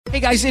Hey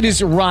guys, it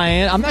is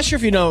Ryan. I'm not sure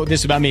if you know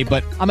this about me,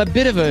 but I'm a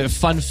bit of a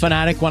fun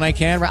fanatic when I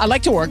can. I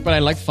like to work, but I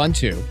like fun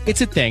too.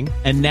 It's a thing.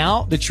 And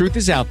now the truth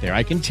is out there.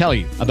 I can tell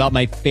you about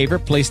my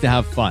favorite place to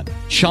have fun.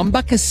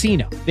 Chumba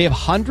Casino. They have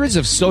hundreds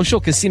of social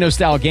casino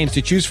style games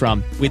to choose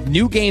from with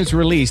new games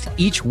released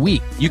each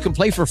week. You can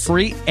play for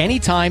free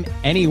anytime,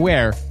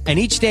 anywhere. And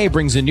each day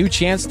brings a new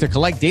chance to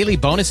collect daily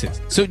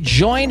bonuses. So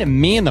join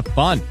me in the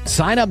fun.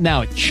 Sign up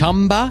now at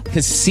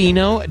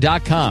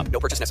ChumbaCasino.com. No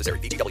purchase necessary.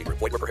 VGW.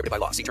 Void where prohibited by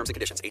law. See terms and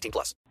conditions.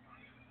 18+.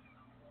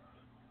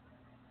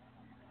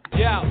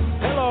 Yeah.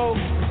 Hello.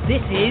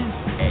 This is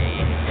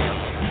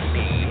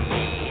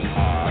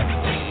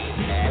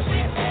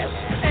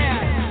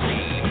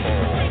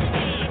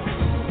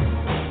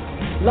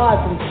live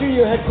from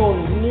studio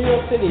headquarters in New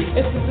York City.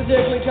 This is the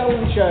Dirkly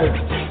Challenge Show.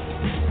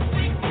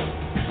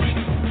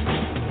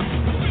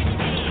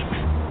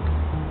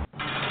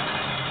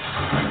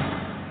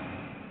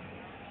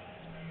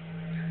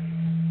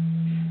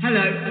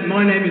 Hello,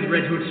 my name is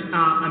Redwood.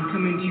 I'm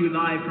coming to you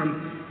live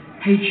from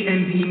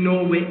HMP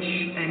Norwich,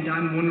 and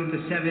I'm one of the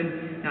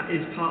 7 that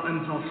is part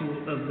and parcel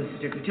of the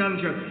Dirkly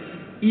Challenge Show.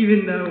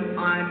 Even though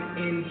I'm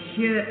in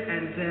here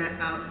and they're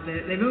out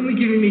there, they've only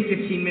given me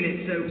 15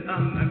 minutes, so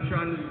I'm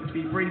trying to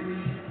be brief.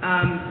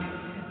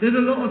 There's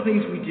a lot of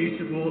things we do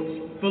support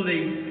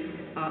fully.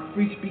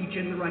 Free speech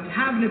and the right to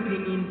have an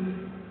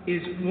opinion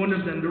is one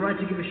of them. The right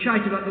to give a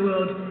shite about the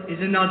world is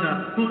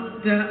another.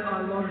 But there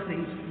are a lot of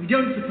things we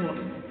don't support.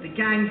 The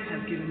gang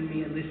has given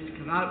me a list to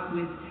come out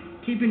with.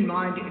 Keep in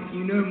mind, if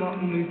you know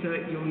Martin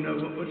Luther, you'll know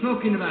what we're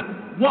talking about.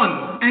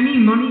 1.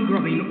 Any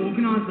money-grubbing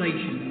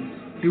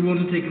organisations who want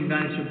to take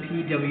advantage of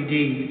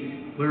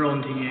PWDs, we're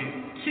on to you.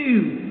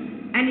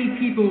 2. Any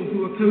people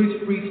who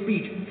oppose free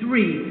speech.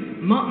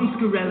 3. Martin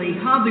Scarelli,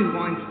 Harvey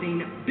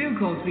Weinstein, Bill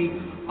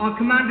Cosby, our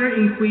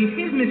commander-in-chief,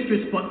 his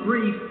mistress but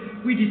brief.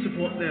 We do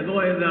support their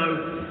lawyer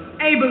though.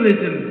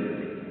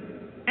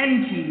 Ableism.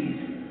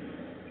 NTs.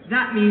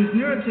 That means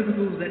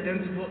neurotypicals that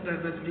don't support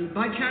diversity.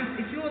 By chance,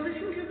 if you're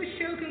listening to the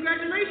show,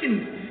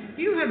 congratulations!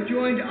 You have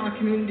joined our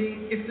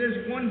community. If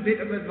there's one bit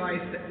of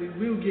advice that we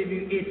will give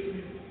you,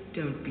 it's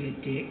don't be a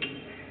dick.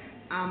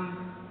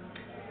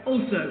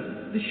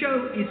 Also, the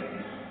show is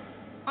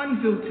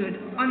unfiltered,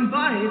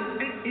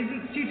 unbiased, and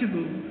isn't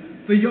suitable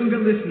for younger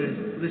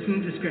listeners.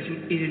 Listener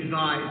discretion is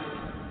advised.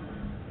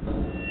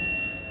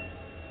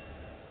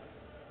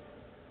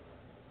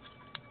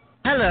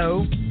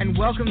 Hello, and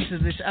welcome to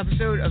this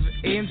episode of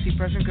AMC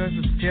Press and Co's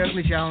The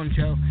Dirkly Challenge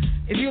Show.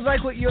 If you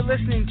like what you're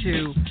listening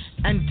to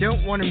and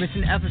don't want to miss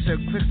an episode,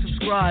 click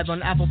subscribe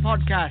on Apple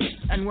Podcasts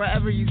and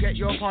wherever you get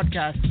your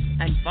podcasts,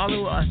 and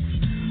follow us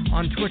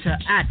on Twitter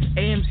at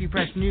AMC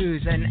Press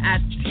News and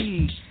at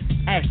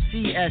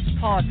TSCS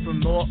Pod for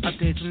more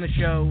updates on the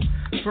show.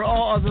 For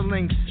all other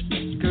links,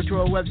 go to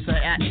our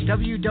website at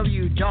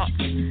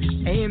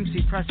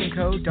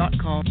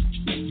www.amcpressandco.com.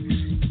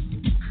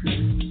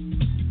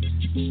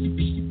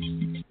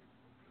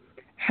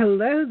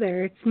 Hello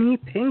there, it's me,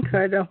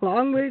 Pinkhood,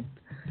 along with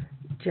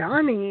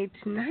Johnny.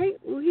 Tonight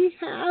we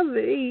have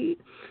a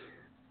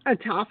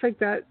topic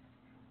that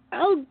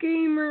all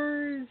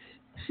gamers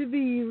should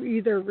be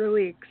either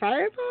really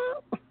excited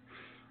about,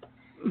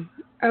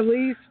 at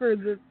least for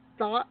the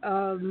thought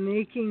of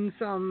making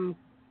some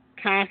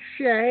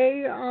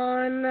cachet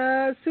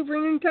on Super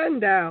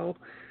Nintendo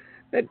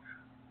that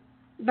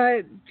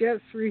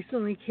just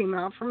recently came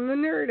out from the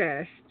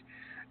Nerdist.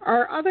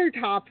 Our other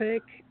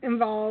topic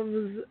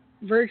involves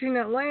Virgin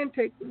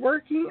Atlantic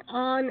working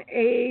on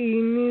a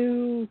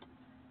new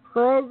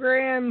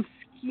program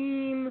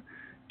scheme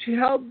to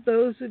help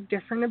those with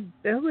different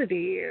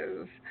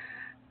abilities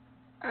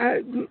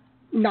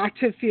not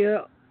to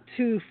feel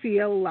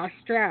less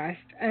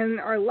stressed. And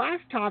our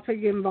last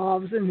topic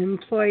involves an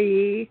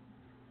employee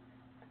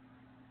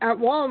at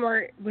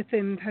Walmart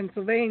within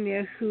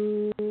Pennsylvania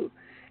who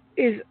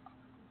is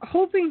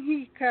hoping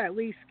he could at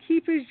least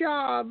keep his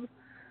job.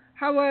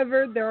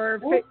 However,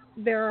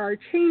 there are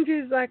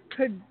changes that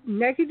could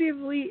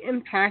negatively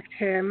impact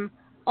him,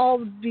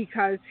 all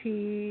because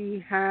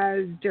he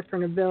has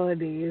different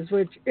abilities,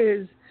 which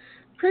is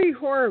pretty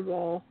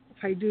horrible,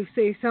 if I do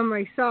say so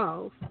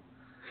myself.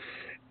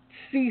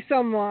 See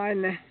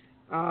someone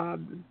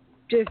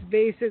just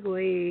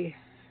basically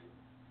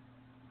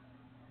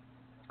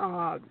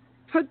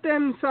put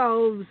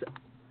themselves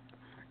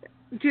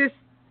just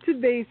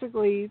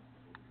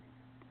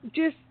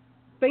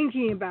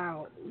thinking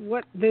about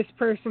what this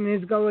person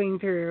is going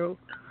through,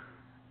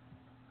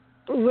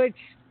 which,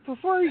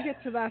 before we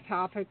get to that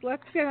topic,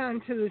 let's get on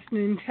to this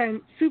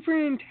Super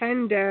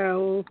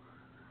Nintendo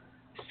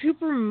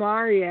Super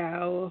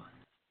Mario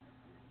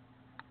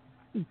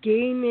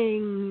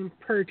gaming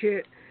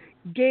purchase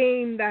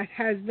game that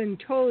has been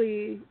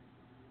totally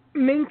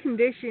mint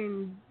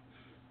condition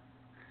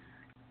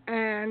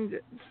and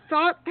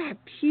thought that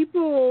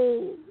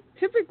people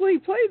typically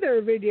play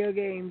their video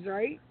games,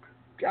 right,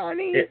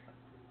 Johnny?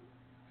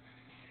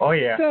 Oh,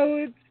 yeah. So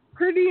it's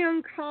pretty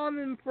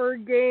uncommon for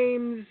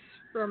games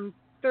from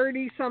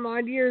 30 some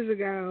odd years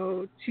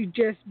ago to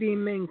just be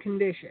mint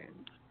condition.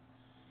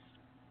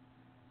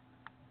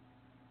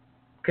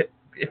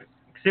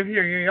 if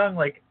you're young,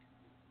 like,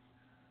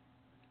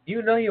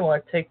 you know you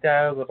want to take that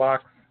out of the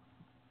box.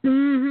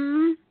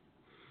 Mhm.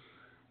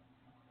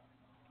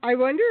 I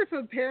wonder if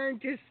a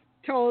parent just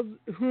told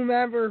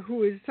whomever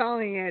who is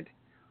selling it,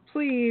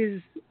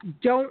 please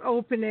don't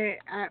open it.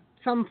 At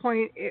some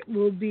point, it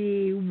will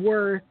be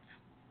worth.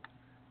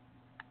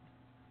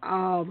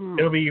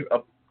 It'll be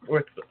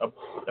worth a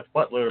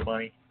buttload of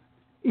money.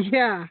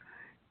 Yeah,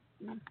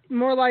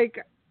 more like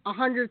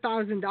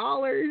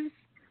 $100,000,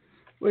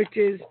 which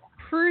is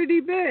pretty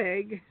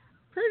big.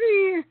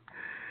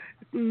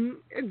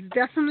 It's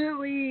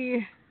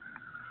definitely.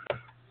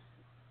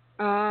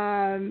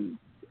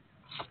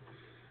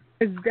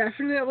 It's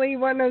definitely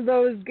one of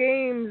those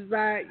games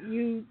that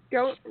you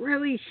don't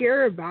really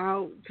hear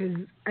about because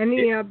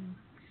ending up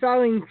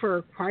selling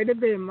for quite a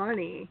bit of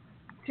money,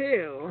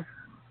 too.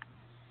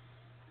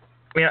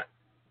 Yeah.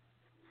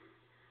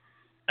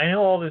 I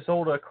know all these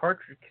old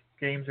cartridge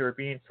games are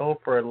being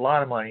sold for a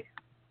lot of money.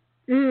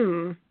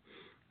 So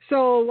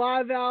a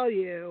lot of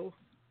value.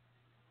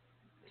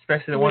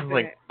 Especially the ones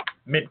like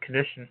mint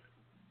condition.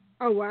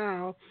 Oh,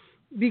 wow.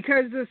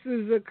 Because this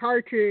is a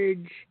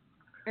cartridge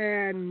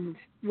and,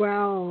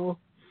 well,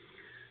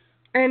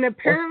 and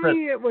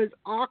apparently it was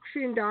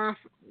auctioned off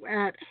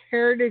at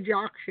Heritage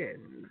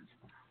Auctions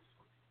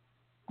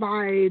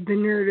by the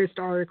Nerdist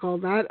article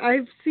that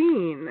I've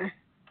seen.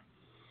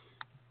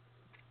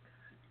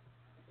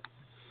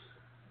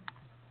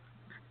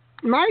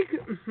 My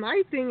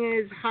thing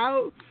is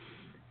how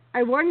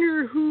I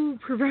wonder who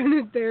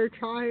prevented their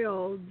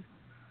child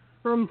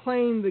from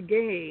playing the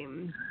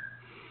game.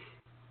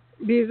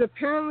 Because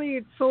apparently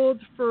it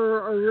sold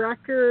for a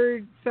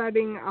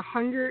record-setting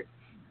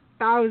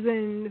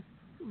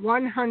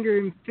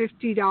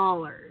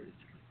 $100,150.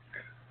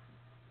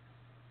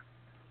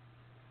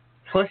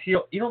 Plus,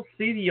 you don't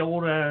see the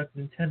old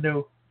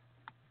Nintendo,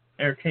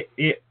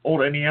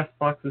 old NES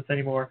boxes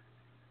anymore.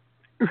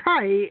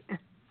 Right.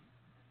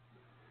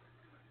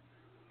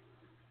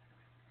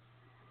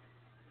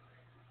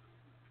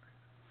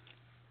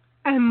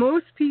 And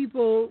most kids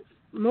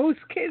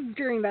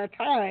during that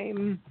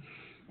time,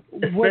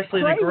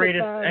 especially the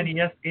greatest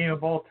NES game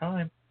of all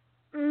time,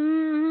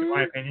 in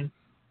my opinion.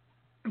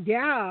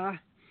 Yeah.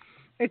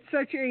 It's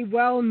such a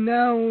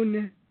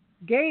well-known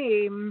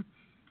game.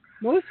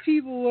 Most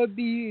people would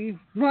be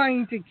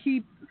wanting to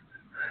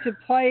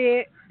play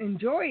it,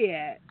 enjoy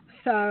it.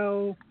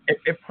 So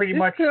it pretty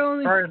much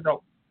started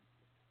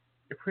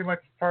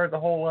the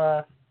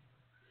whole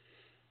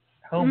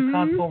home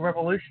console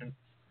revolution.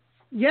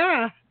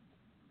 Yeah.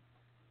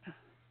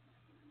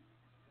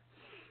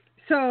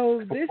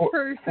 So this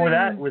person before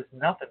that was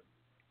nothing.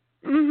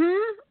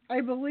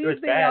 I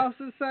believe they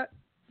also said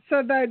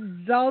that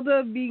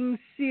Zelda being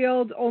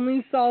sealed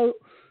only sold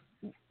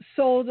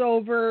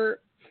for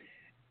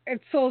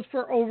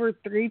over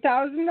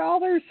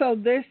 $3,000. So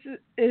this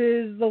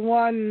is the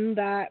one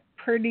that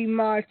pretty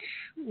much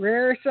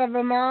rarest of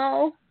them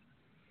all.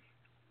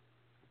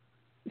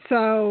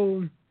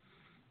 So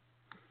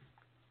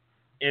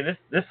yeah,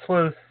 this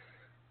was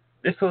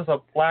a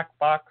black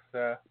box.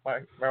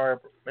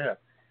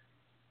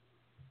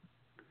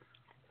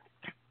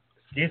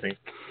 Excuse me,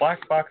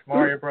 black box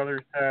Mario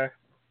Brothers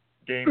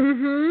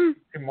game.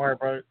 Mario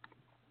Brothers.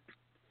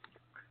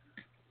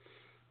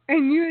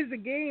 And you as a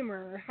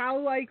gamer, how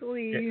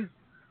likely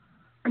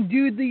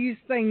do these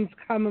things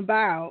come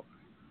about,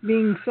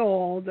 being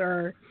sold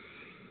or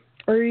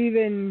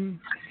even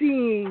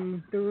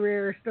seeing the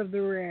rarest of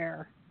the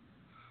rare?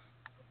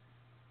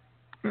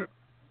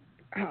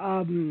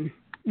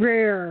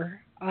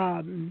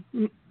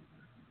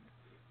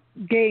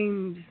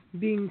 Games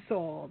being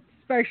sold,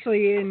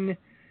 especially in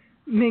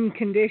mint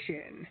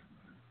condition.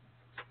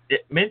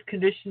 Mint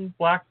condition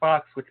black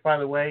box, which, by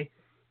the way,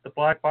 the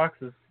black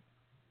box is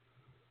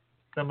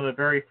some of the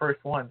very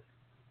first ones.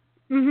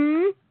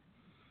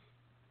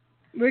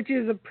 Which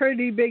is a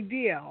pretty big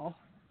deal,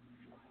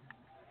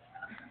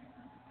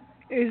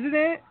 isn't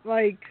it?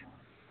 Like,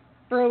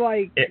 for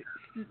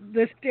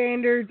the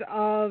standards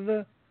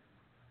of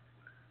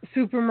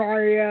Super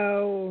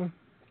Mario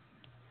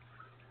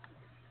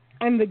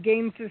and the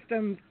game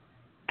systems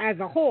as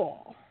a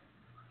whole.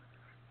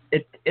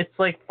 It's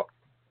like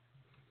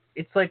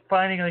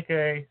finding like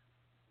a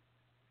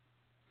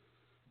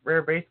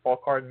rare baseball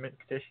card in mint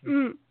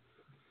condition.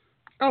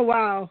 Oh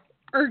wow!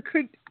 Or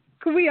could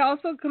we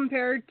also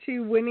compare it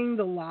to winning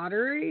the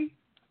lottery?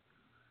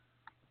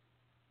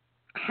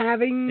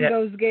 Having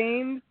those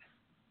games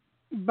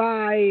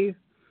by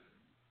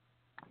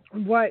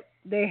what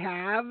they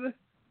have,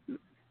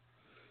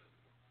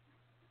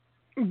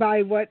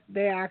 by what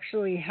they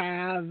actually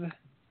have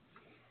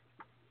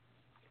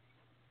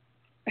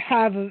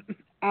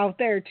out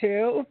there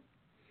too.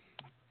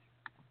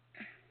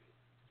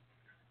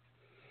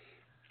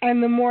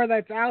 And the more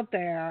that's out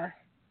there,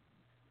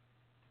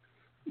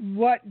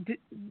 what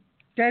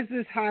does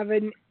this have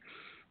does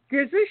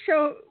this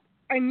show,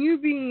 and you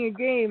being a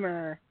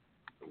gamer,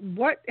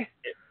 what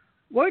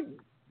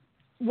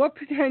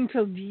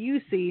potential do you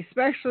see,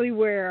 especially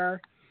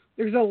where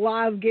there's a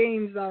lot of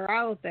games that are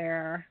out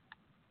there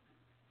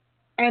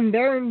And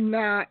they're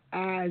not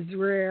as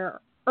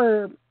rare,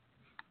 or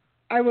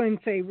I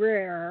wouldn't say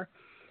rare.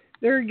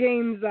 There are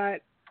games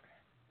that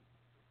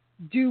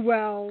do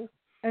well,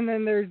 and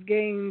then there's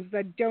games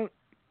that don't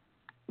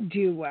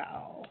do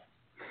well.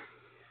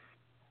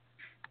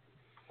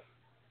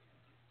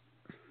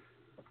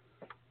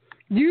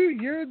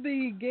 You're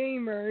the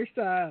gamer,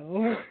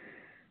 so.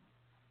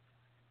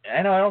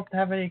 I know I don't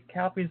have any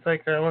copies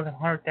like they're worth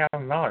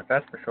 $100,000.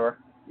 That's for sure.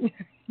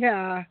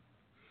 Yeah.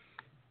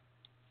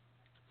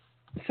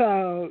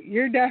 So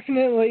you're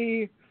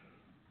definitely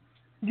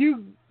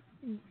you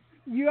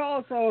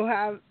also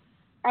have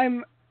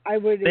I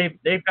would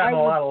they've gotten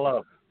a lot of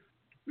love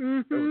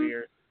over the Mhm.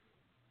 years.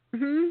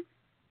 Mhm.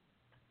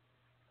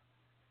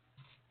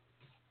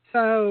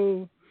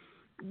 So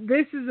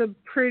this is a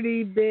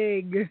pretty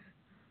big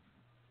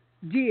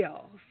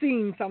deal,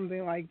 seeing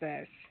something like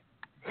this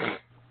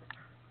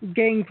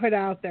getting put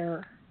out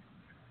there.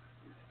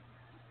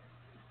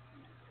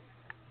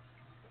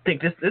 I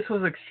think this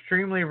was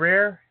extremely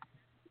rare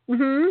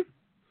Mhm.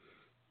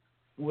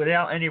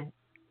 without any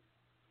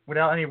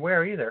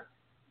wear either.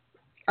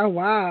 Oh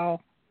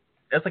wow.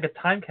 It's like a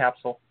time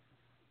capsule.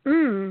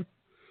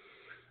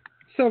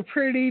 So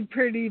pretty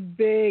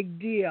big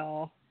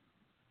deal.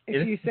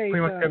 If you say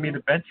pretty much so. gonna be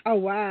the bench. Oh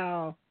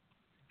wow.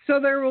 So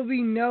there will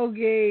be no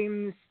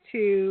games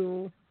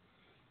to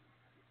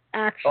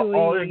actually.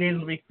 All the games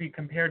will be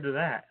compared to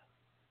that.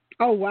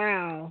 Oh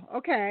wow.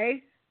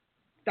 Okay.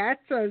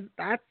 That's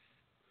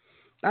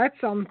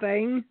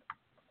something.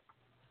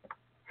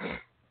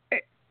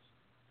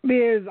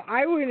 Because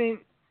I wouldn't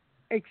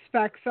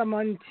expect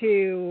someone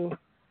to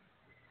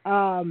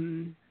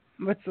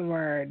what's the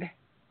word?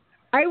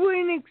 I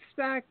wouldn't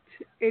expect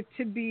it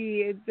to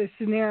be the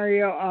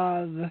scenario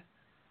of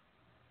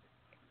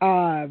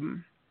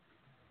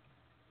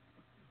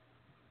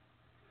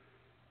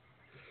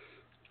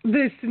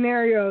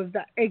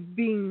that it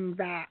being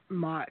that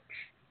much.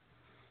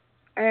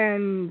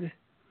 And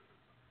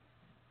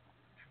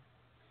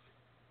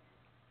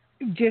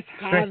just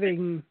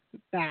having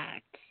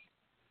that.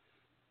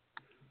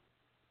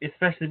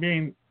 Especially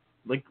being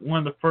like one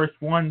of the first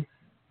ones.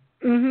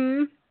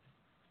 Mhm.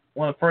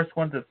 One of the first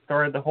ones that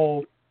started the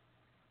whole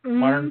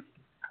modern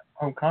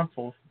home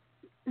consoles.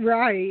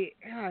 Right.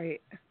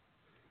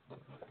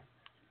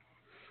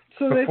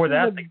 So before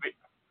that, the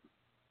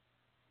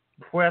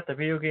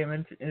video game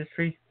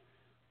industry,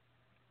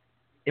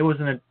 it was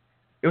in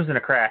a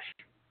crash.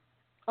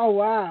 Oh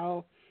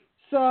wow.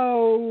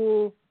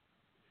 So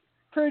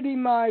pretty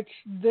much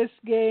this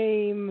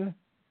game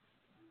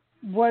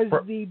was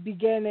the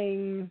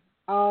beginning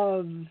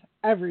of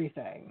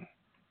everything.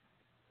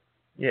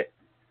 Yeah.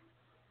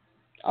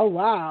 Oh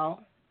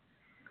wow.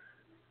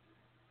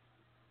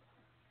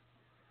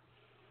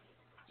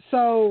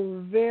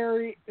 So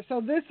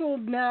this will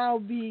now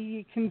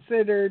be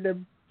considered a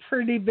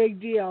pretty big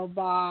deal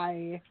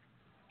by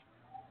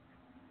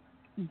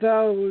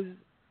those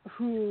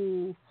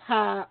who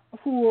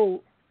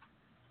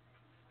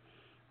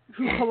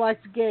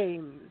collect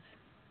games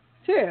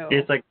too.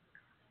 It's like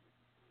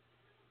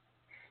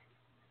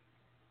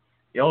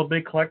all the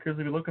big collectors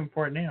will be looking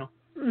for it now.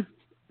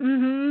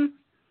 Mhm.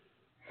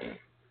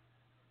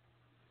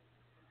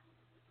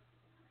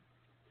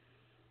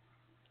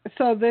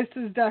 So this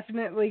is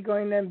definitely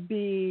going to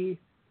be.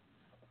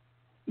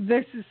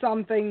 This is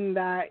something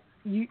that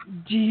do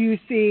you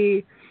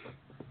see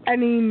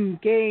any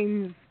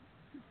games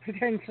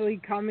potentially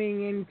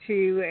coming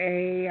into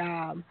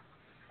a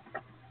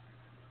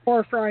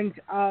forefront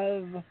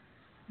of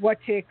what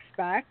to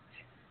expect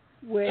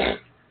with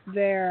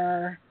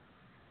their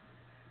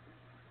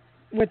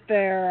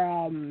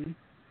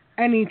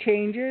any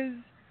changes?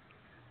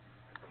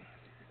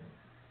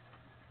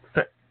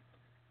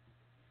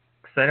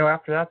 Because I know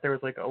after that there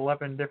was like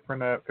 11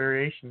 different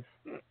variations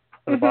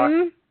of the box.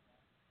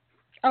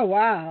 Oh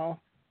wow.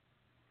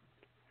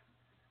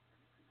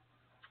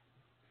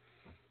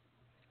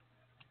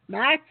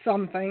 That's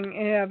something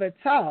in and of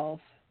itself.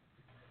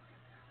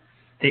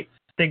 Think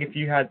if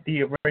you had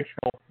the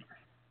original.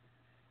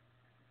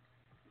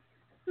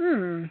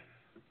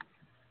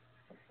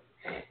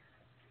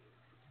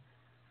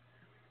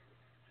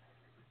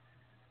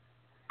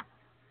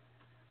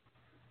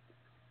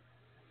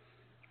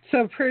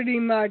 So pretty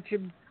much a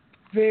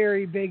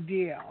very big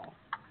deal.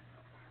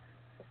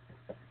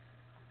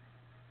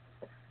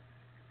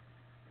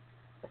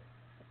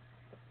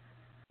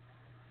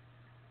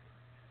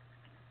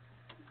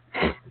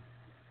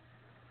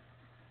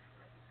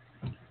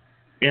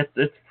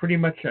 It's pretty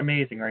much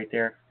amazing right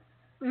there.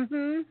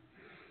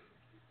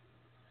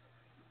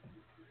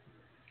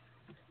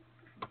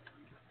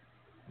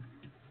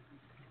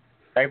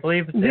 I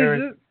believe there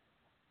is.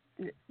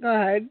 Go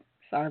ahead.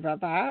 Sorry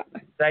about that.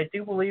 I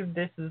do believe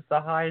this is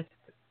the highest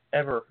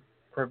ever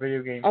for a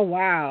video game. Oh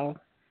wow.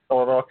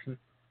 Sold auction.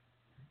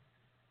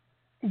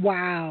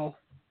 Wow.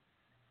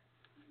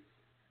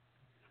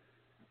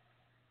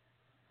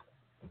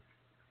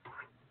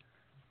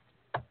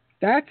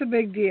 That's a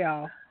big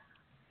deal.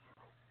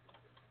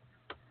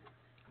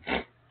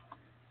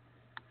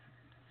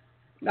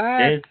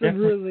 That's a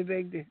really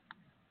big deal.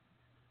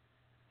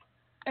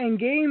 And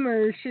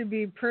gamers should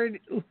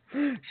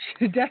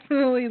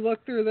definitely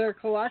look through their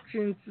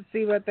collections to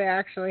see what they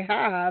actually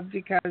have,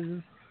 because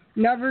you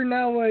never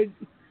know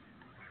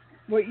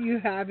what you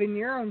have in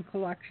your own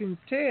collections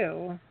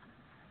too.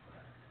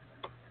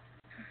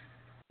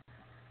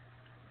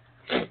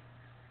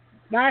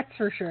 That's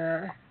for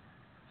sure.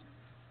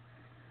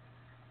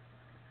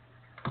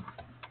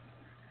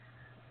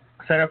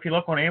 So if you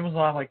look on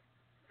Amazon, like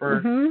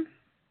for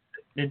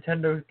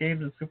Nintendo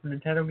games and Super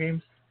Nintendo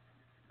games,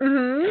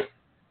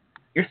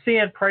 you're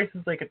seeing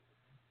prices like at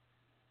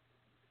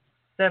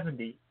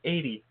 70,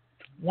 80,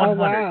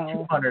 100,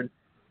 200.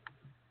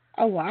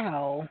 Oh,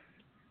 wow.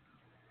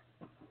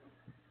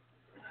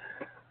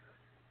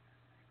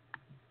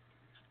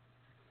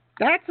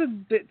 That's a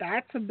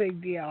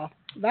big deal.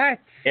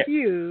 That's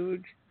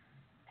huge.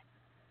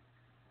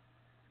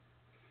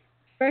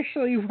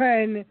 Especially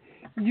when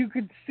you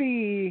could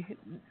see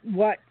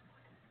what's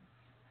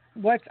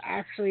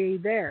actually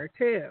there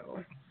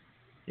too.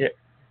 Yeah.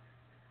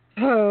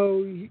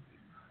 So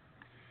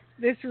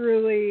this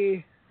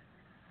really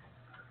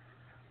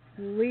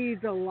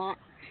leads a lot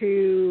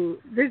to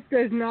this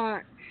is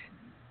not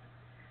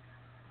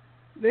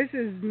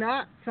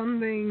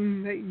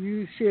something that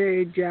you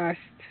should just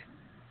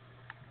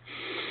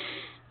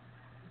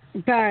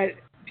that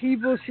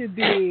people should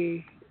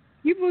be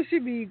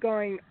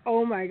going,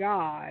 oh my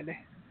god,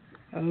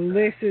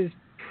 this is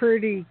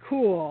pretty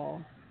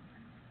cool.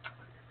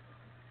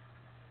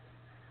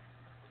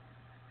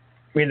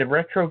 I mean, the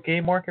retro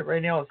game market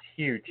right now is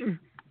huge.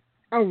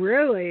 Oh,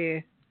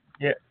 really?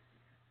 Yeah.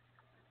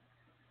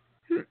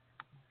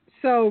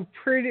 So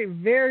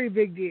very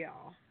big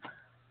deal.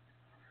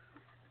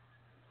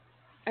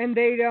 And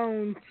they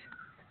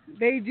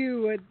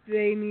do what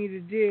they need to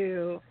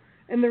do.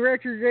 In the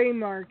retro game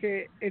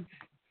market, it's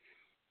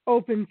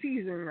open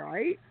season,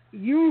 right?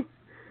 You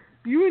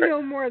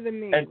know more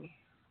than me. And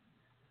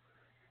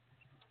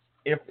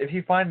if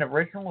you find an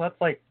original,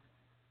 that's like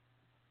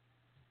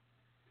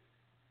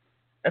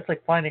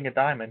finding a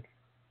diamond.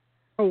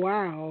 Oh,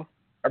 wow.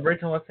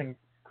 Original that's in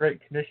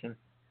great condition.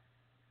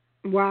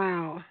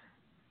 Wow.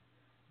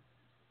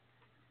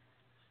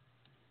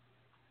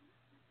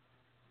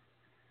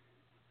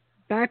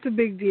 That's a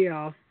big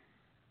deal.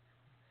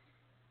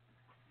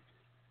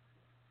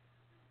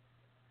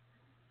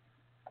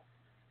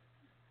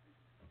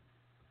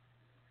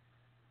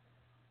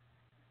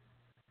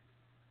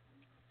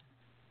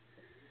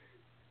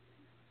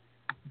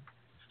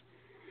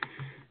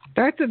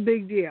 That's a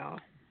big deal.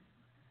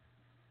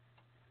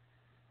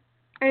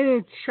 And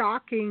it's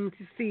shocking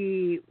to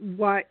see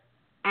what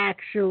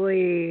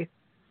actually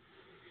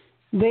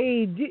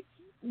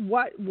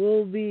what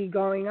will be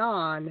going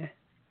on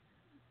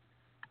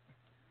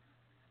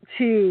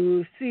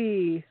to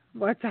see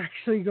what's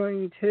actually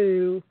going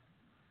to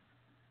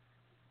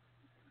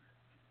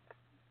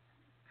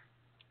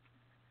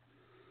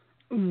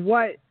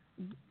what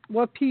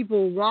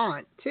people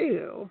want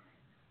too.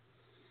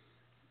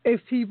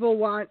 If people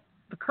want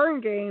the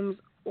current games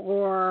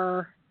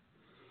or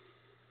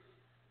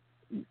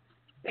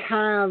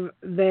have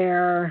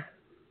their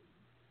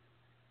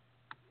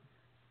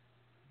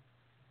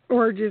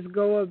or just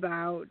go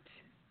about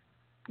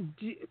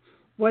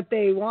what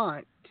they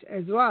want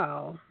as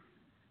well.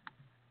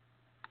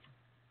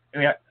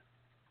 Yeah.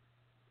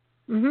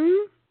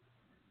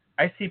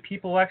 I see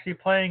people actually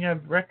playing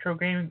retro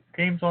games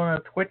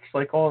on Twitch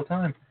like all the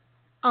time.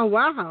 Oh,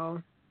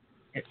 wow.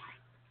 Yeah.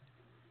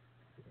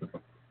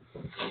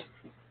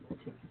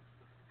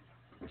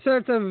 So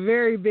it's a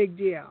very big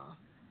deal.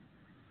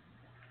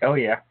 Oh,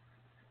 yeah.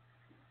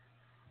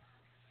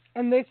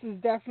 And this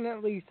is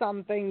definitely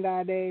something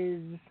that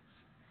is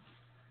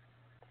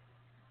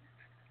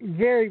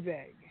very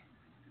big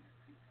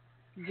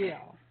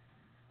deal.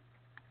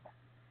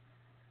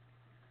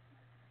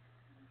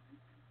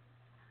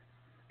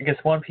 I guess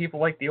one, people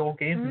like the old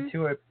games, and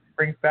two, it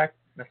brings back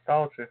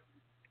nostalgia.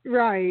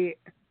 Right.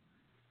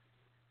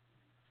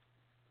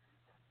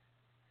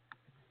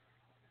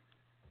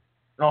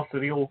 And also,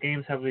 the old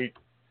games are a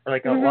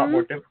lot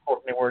more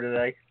difficult than they were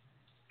today.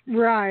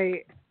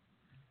 Right.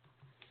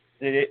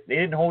 They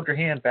didn't hold your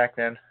hand back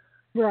then.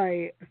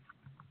 Right.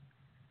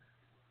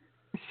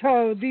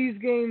 So these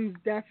games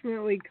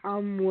definitely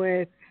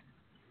aren't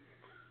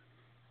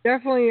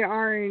definitely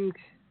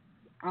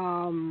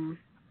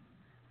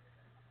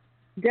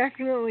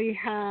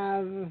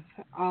have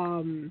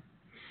are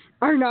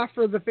not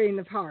for the faint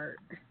of heart.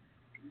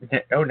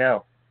 Oh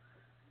no.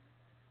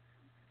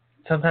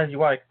 Sometimes you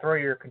want to throw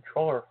your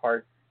controller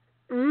apart.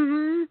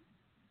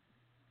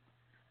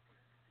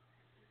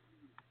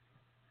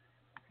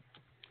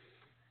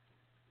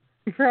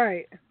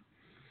 Right.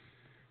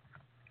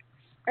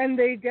 And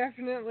they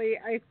definitely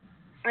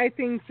I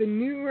think the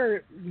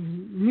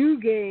new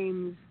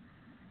games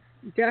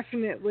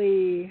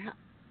definitely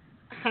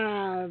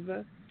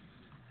have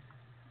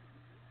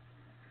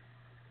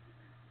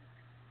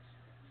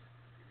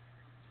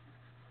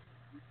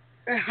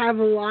a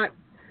lot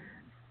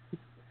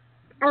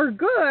are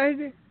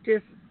good,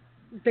 just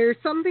there's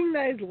something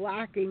that is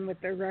lacking with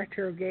the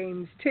retro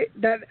games too,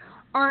 that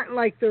aren't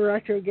like the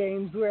retro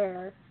games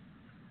where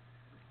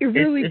it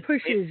really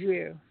pushes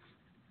you.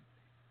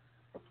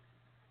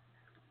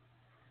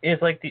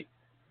 It's like the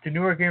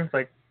newer games,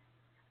 like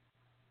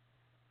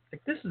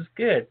this is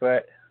good,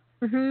 but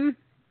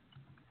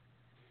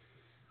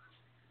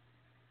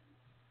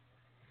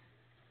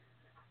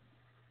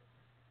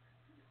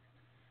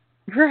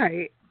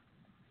right.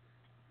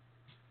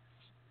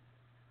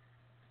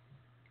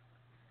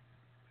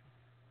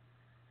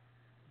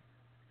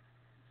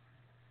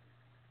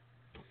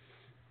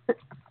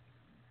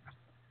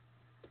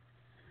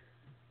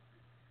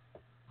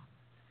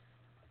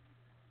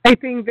 I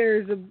think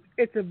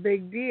it's a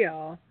big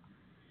deal.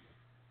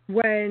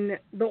 When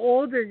the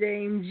older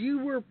games, you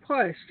were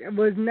pushed. It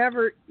was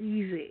never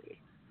easy.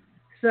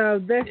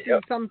 So this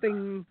is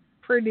something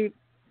pretty.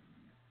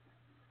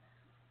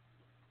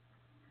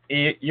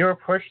 You were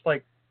pushed,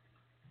 like,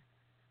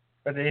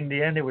 but in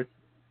the end, it was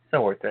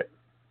so worth it.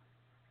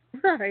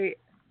 Right.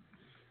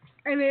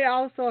 And it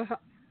also.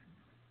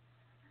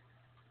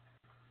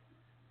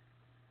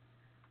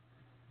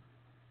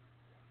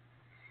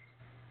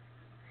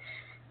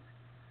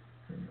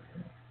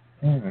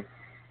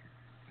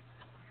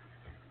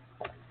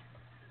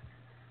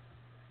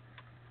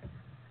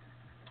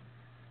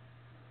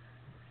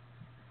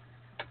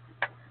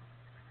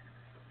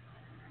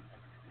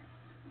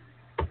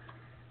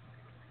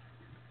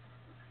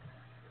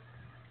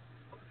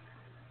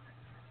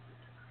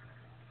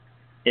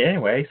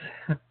 Anyways.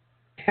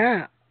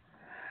 Yeah.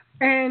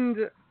 And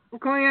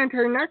going on to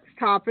our next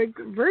topic,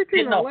 Virgin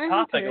Getting Atlantic.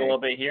 off topic a little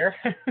bit here.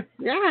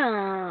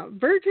 Yeah.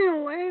 Virgin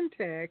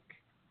Atlantic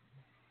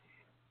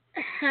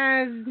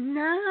has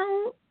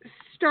now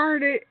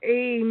started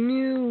a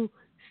new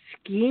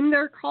scheme,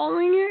 they're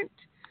calling it,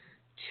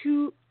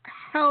 to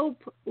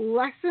help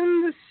lessen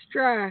the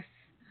stress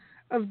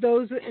of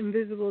those with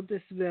invisible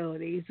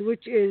disabilities,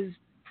 which is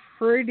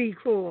pretty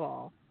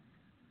cool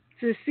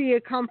to see a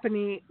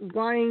company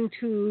wanting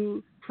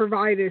to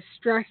provide a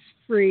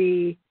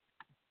stress-free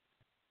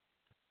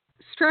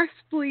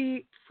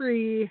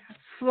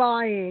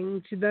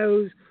flying to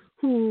those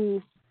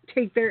who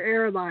take their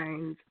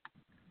airlines.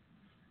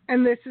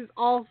 And this is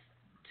all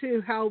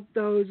to help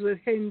those with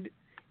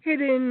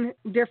hidden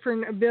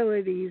different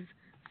abilities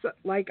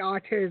like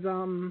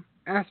autism,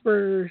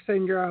 Asperger's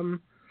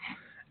syndrome,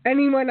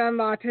 anyone on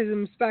the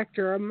autism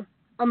spectrum,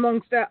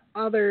 amongst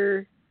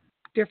other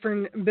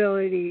different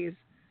abilities.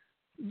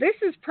 This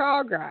is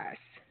progress.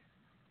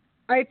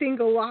 I think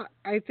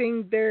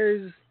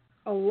there's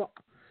a lot.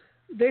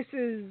 This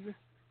is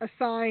a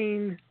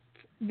sign.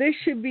 This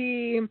should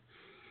be.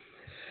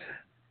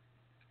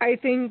 I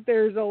think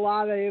there's a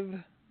lot of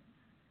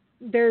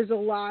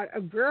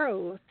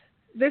growth.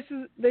 This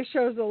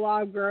shows a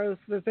lot of growth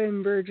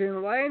within Virgin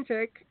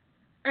Atlantic,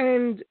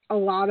 and a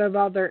lot of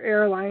other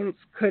airlines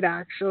could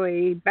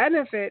actually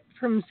benefit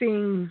from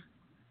seeing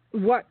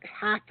what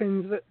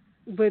happens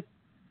with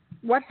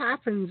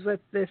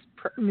this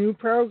new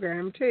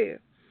program too.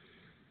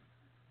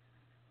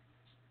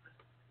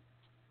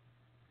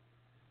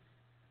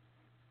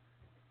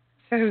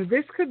 So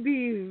this could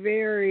be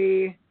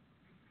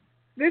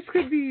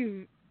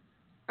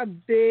a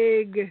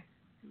big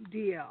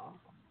deal.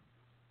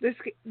 This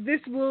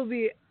will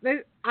be.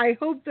 I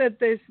hope that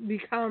this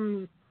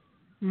becomes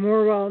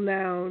more well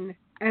known,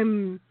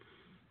 and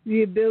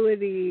the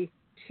ability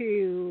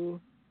to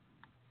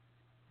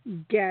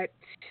get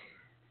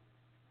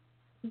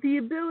the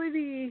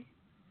ability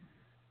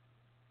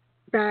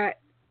that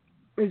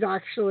is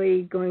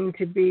actually going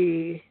to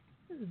be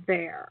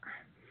there.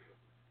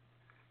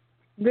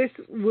 This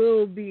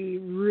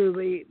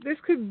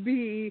could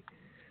be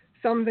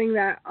something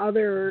that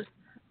other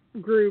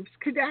groups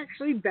could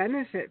actually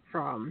benefit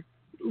from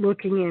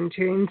looking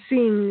into and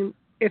seeing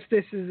if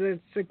this is a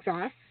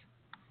success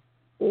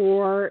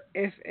or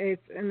if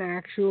it's an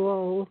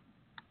actual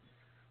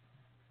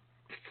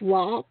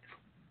flop.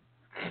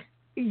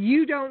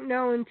 We don't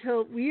know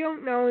until we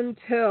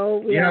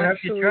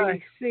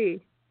actually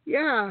see.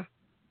 Yeah.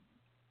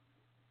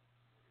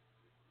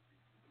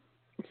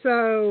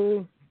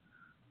 So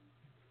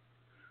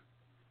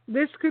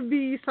this could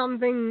be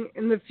something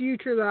in the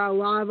future that a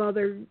lot of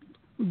other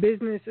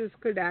businesses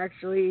could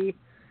actually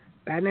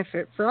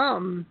benefit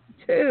from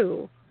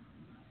too.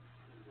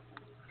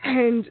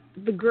 And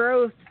the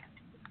growth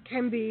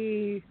can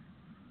be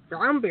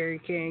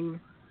groundbreaking,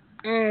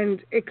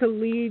 and it could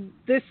lead.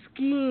 This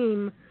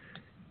scheme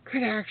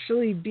could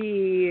actually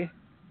be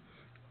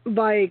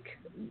like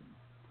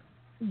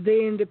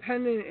the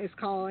Independent is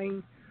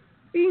calling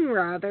being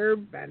rather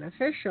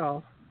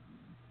beneficial.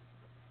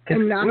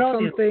 And not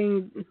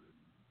something.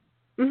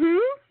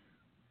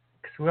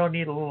 Because we all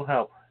need a little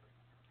help.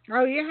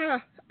 Oh yeah,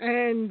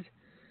 and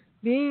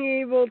being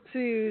able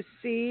to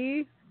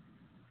see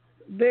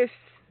this,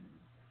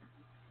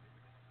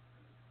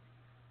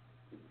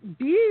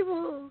 being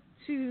able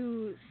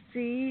to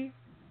see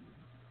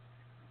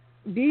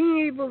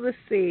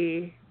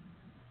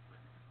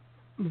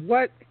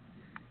what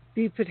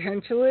the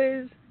potential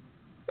is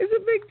a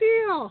big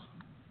deal.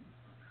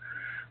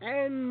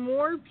 And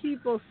more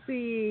people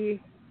see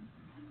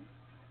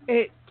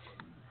it,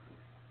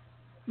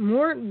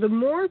 the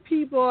more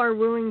people are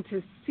willing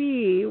to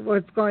see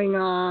what's going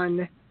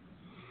on,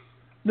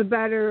 the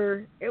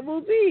better it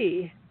will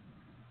be.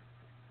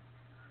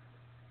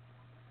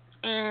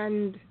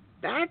 And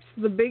that's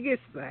the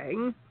biggest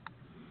thing.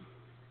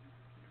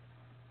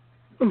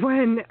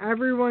 When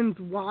everyone's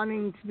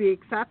wanting to be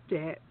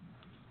accepted,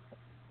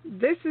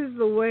 this is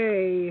the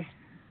way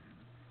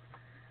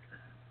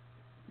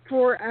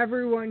for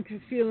everyone to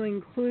feel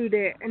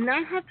included and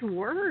not have to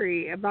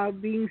worry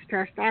about being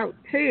stressed out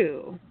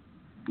too.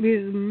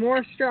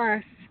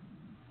 Because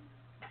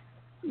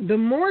the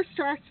more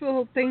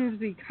stressful things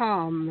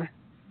become,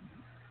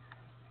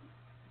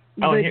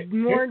 the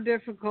more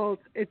difficult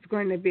it's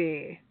going to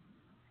be.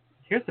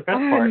 Here's the best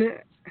part.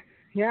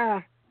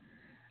 Yeah.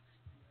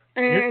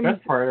 Here's the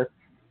best part.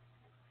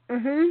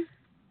 Mhm.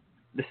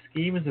 The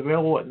scheme is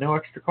available at no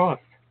extra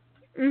cost.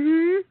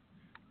 Mhm.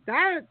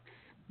 That's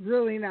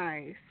really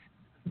nice.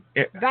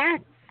 Yeah.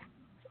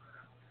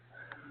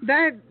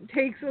 That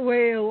takes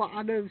away a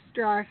lot of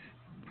stress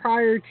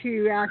prior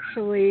to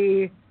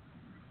actually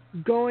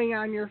going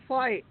on your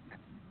flight.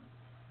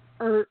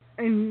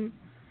 And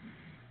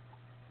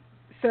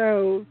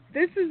so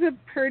this is a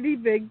pretty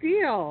big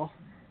deal.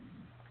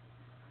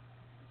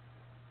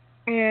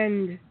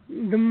 And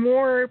the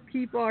more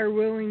people are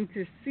willing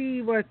to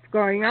see what's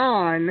going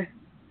on,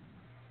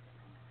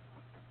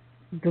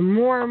 the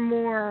more and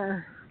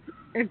more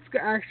it's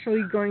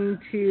actually going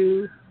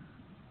to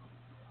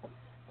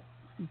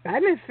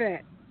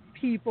benefit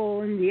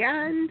people in the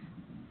end.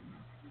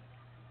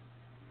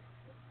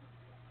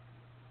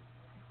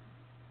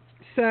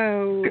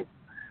 So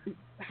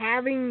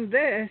having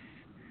this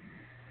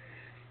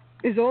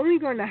is only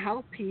going to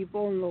help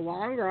people in the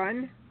long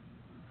run.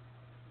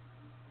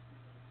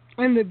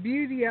 And the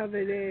beauty of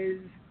it is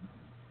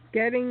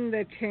getting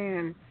the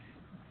chance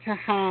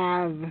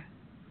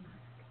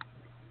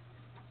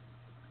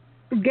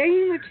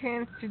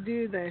to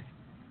do this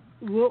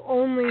will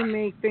only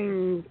make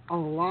things a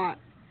lot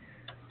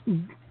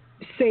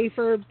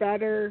safer,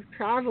 better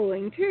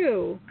traveling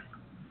too.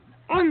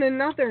 On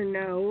another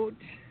note,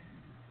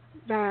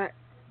 that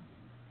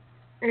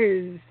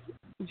is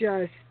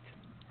just,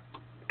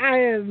 I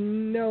have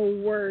no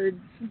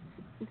words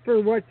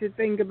for what to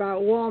think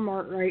about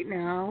Walmart right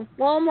now.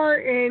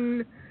 Walmart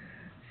in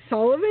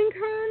Sullivan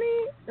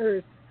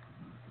County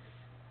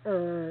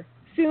or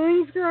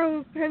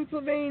Selinsgrove,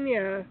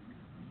 Pennsylvania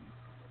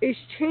is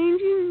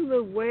changing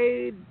the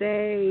way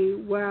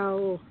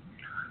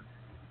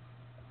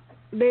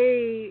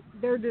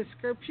their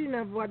description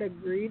of what a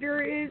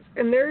greeter is.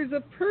 And there's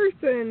a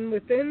person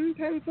within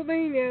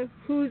Pennsylvania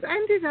who's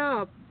ended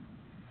up,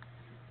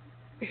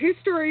 his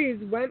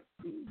stories went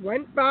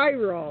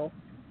viral,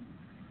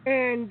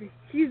 and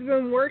he's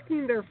been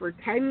working there for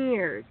 10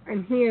 years,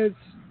 and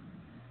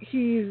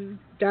he's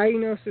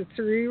diagnosed with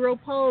cerebral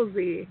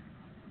palsy,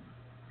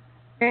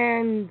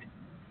 and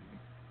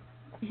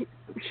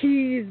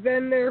he's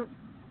been there.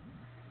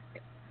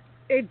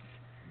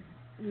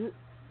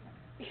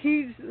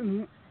 He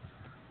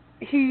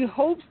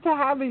hopes to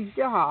have his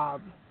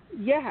job,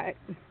 yet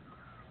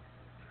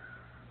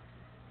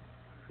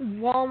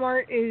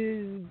Walmart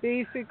is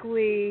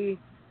basically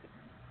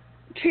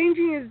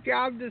changing his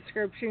job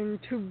description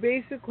to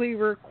basically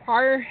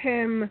require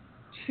him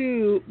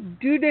to,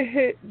 due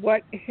to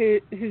what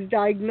his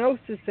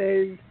diagnosis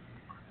is,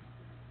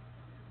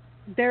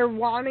 they're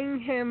wanting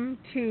him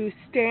to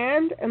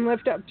stand and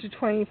lift up to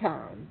 20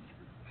 pounds.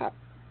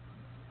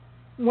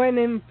 When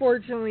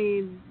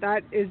unfortunately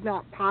that is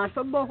not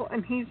possible,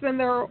 and he's been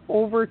there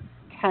over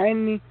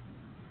 10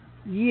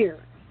 years.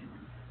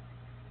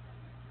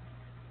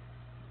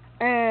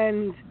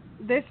 And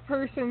this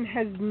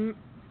person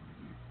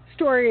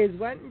story has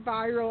went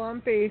viral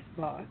on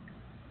Facebook,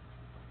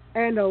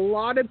 and a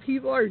lot of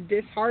people are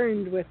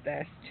disheartened with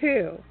this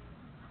too.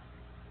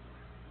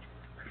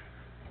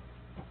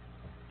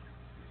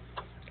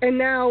 And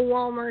now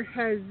Walmart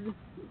has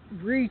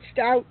reached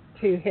out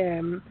to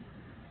him,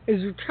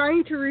 is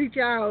trying to reach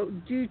out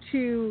due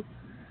to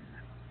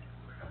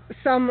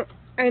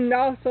and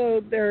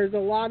also there's a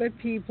lot of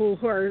people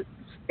who are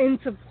in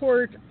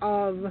support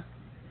of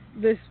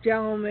this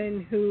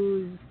gentleman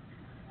who's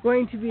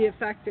going to be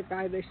affected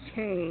by this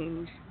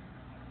change.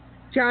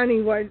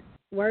 Johnny, what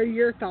are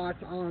your thoughts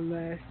on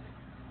this?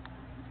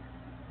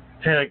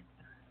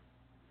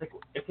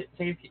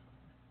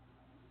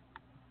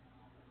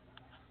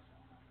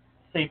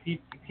 If you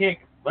can't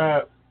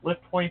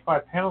lift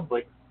 25 pounds,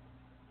 like,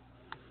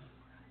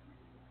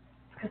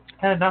 it's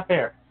kind of not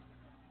fair.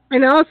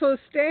 And also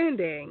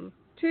standing,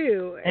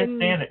 too. And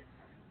standing.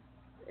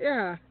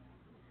 Yeah.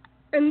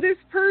 And this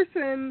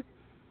person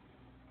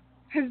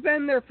has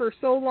been there for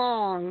so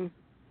long,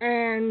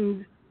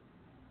 and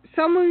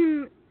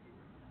someone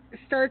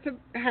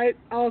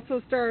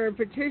also started a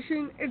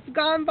petition. It's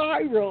gone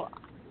viral.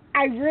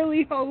 I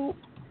really hope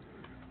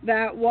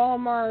that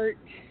Walmart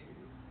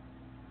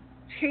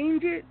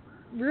change it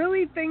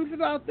really thinks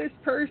about this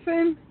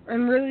person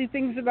and really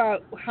thinks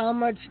about how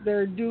much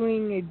they're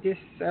doing a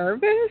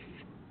disservice,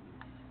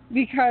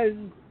 because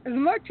as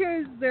much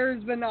as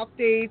there's been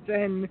updates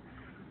and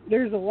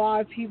there's a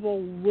lot of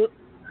people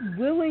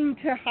willing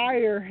to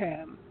hire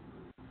him,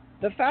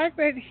 the fact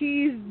that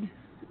he's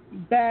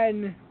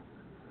been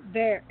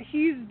there,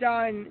 he's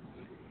been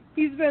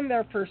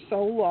there for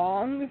so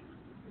long,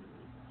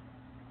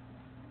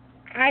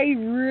 I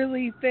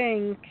really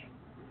think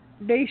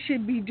they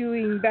should be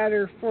doing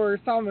better for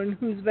someone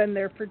who's been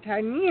there for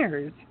 10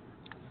 years.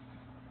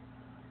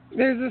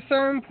 There's a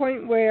certain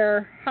point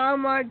where how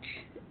much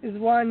is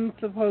one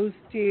supposed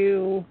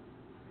to,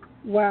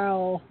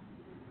 well,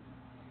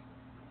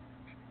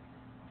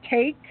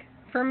 take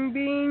from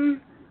being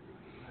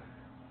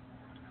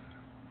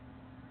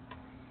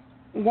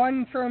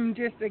one from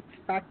just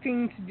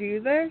expecting to do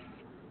this?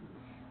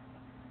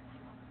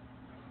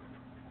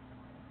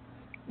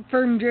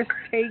 From just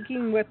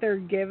taking what they're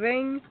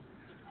giving?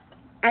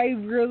 I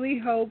really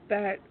hope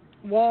that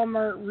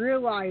Walmart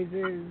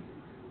realizes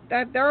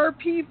that there are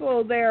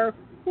people there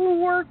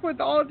who work with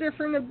all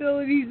different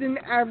abilities in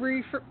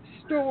every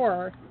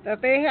store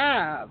that they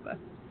have.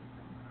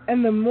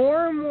 And the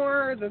more and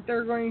more that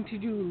they're going to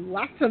do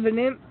less of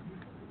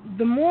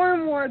the more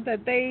and more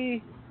that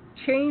they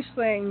change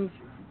things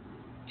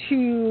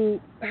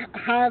to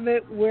have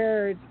it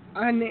where it's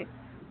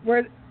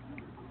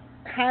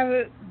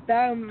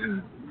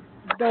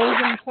those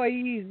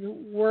employees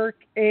work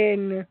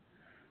in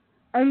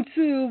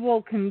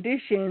unsuitable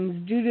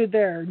conditions due to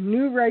their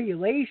new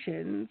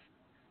regulations.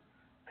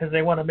 Because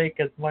they want to make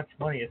as much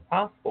money as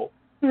possible.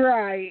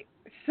 Right.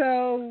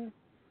 So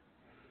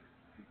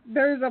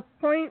there's a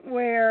point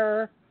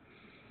where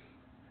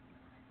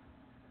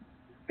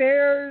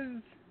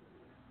there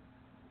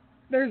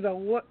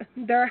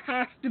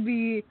has to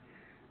be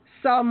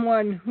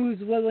someone who's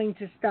willing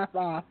to step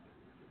up,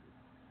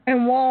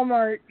 and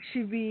Walmart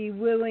should be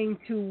willing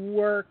to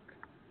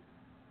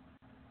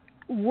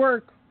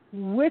work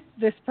with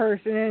this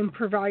person and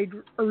provide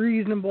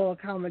reasonable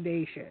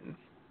accommodations.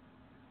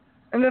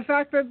 And the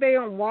fact that they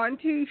don't want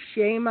to,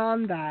 shame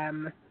on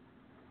them.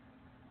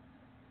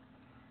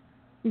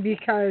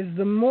 Because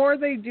the more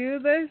they do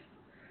this,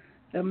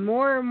 the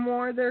more and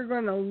more they're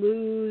going to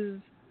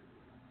lose.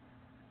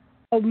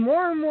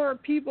 More and more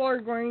people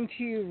are going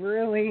to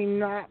really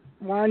not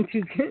want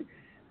to,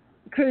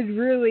 could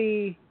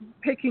really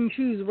pick and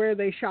choose where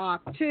they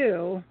shop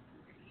too.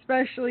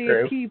 Especially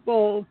True. if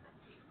people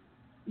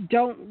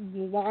don't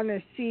want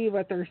to see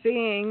what they're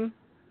seeing.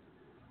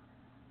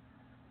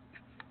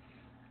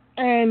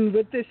 And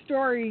with this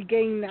story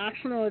getting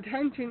national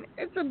attention,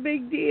 it's a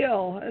big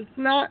deal. It's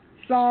not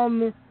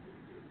some,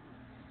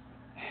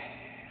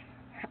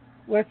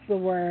 what's the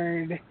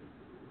word?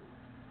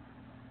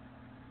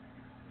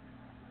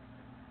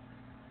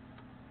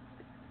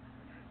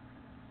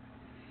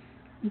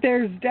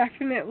 There's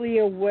definitely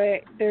a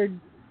way, there's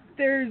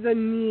a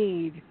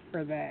need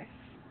for this.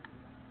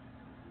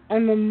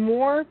 And the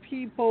more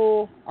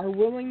people are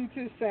willing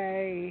to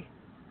say,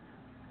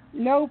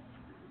 nope,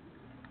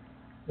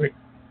 Wait.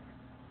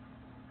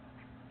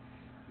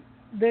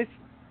 this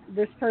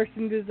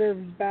person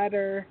deserves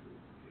better,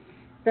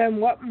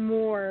 then what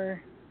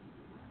more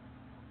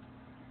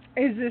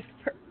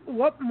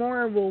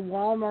will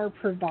Walmart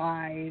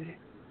provide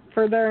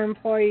for their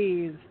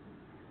employees?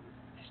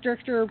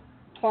 Stricter,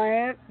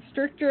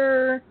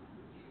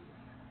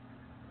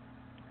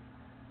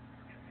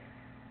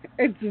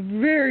 it's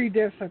very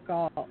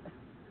difficult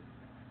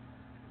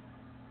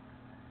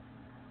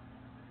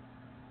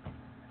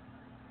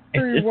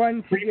for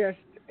one to just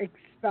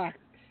expect.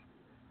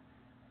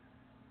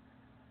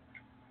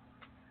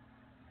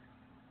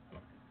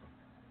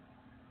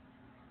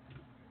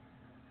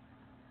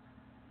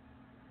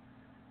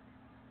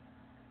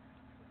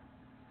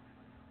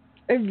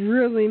 It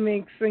really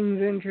makes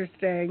things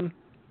interesting,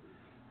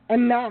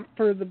 and not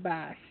for the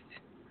best.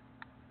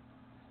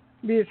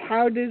 Because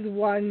how does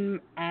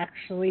one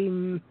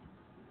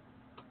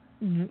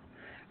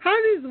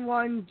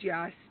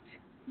just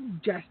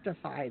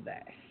justify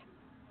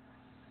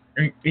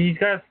this? He's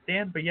got a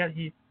stand, but yet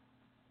he's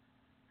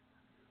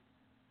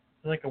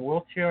like a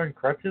wheelchair and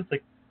crutches.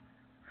 And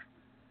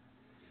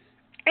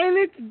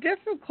it's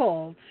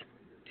difficult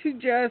to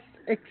just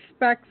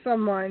expect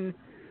someone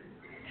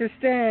to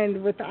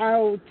stand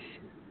without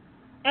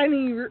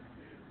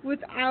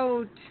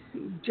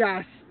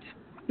just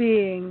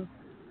being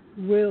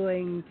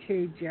willing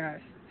to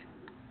just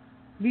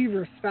be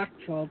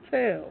respectful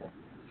too,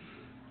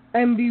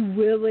 and be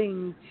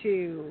willing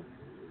to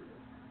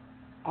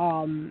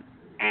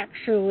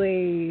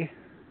actually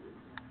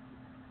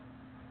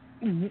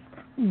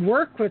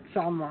work with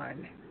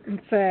someone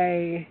and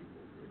say,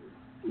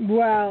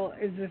 well,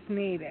 is this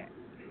needed?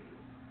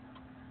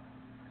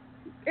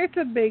 It's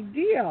a big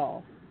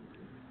deal.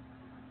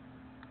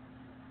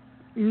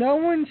 No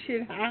one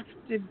should have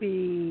to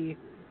be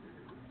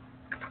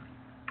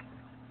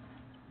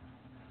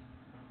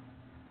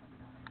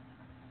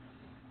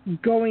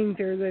going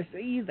through this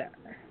either.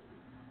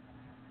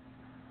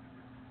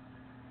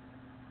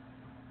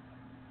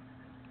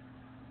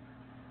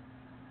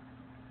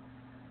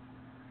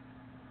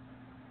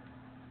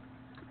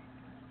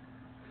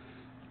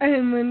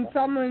 And when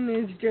someone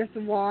is just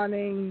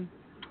wanting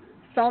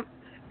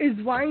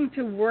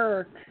to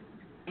work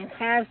and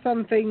have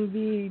something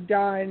be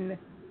done,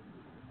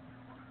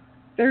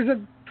 it's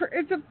a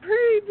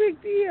pretty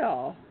big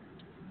deal.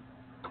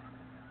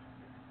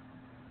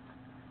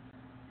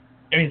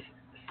 I mean,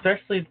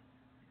 especially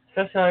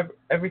how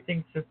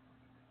everything's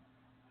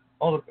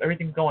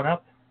everything's going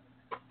up.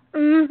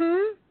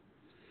 Mhm.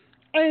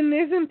 And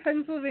isn't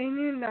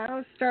Pennsylvania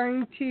now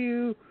starting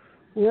to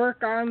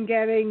work on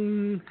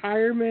getting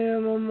higher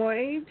minimum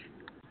wage?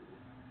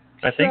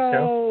 I think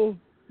so.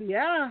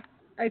 Yeah,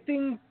 I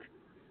think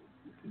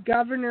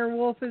Governor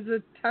Wolf is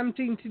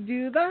attempting to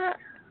do that.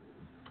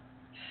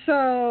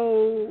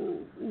 So,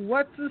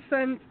 what's the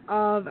sense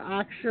of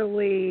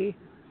actually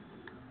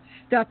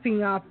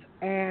stepping up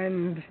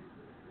and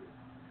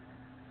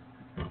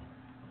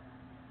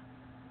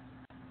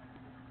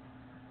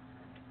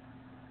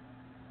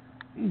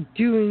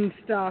doing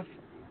stuff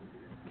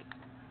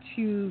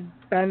to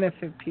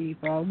benefit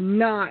people,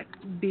 not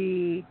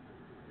be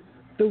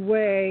the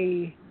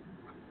way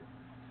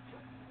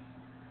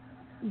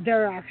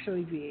they're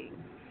actually being?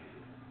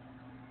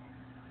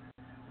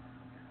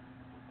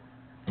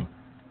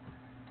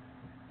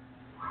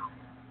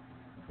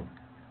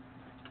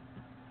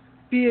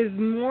 Because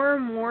more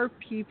and more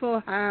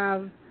people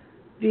have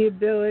the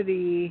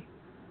ability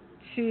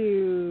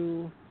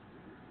to,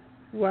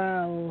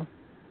 well,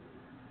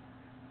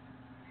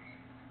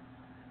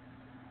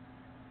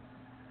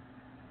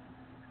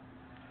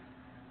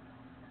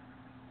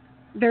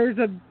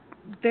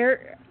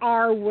 there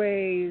are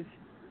ways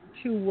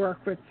to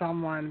work with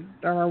someone.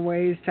 There are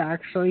ways to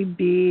actually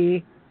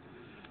be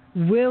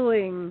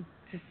willing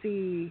to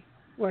see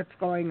what's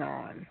going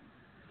on.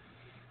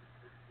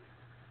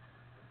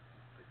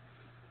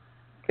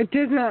 It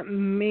does not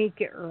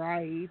make it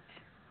right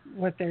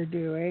what they're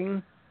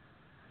doing.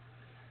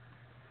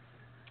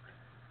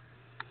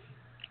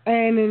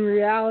 And in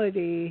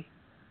reality,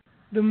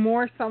 the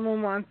more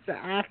someone wants to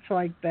act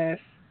like this,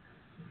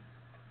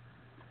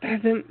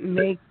 doesn't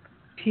make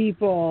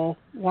people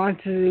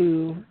want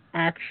to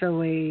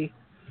actually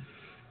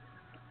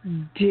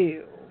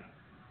do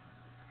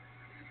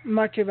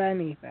much of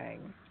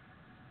anything.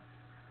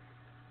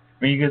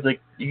 I mean,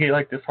 you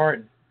get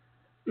disheartened.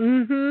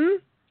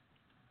 Mhm.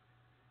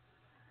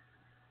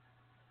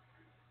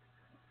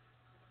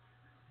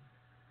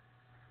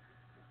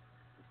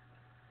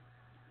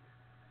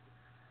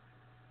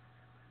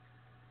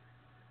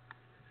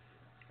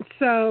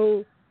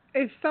 So,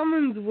 if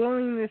someone's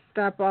willing to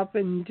step up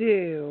and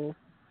do,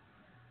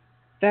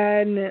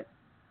 then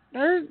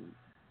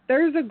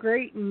there's a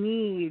great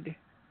need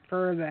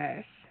for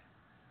this.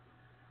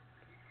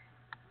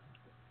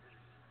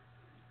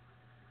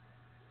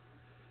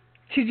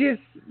 To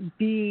just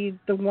be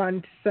the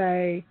one to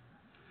say,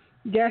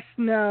 yes,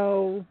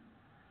 no,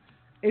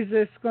 is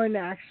this going to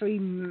actually,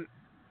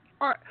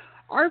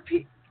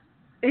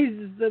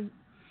 is the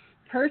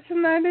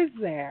person that is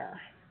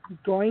there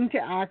going to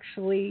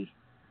actually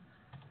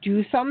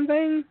do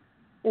something,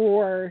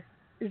 or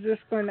is this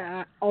going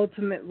to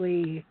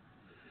ultimately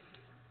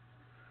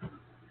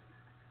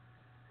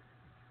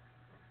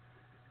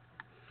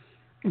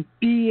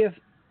be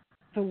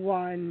the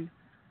one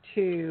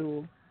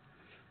to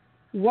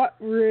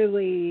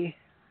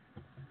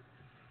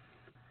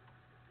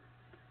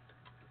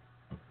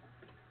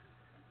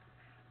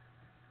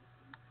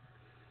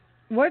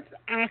what's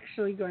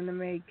actually going to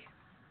make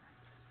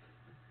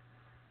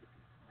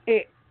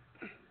it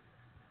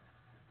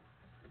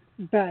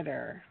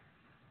better,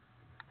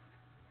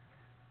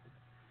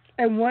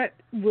 and what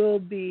will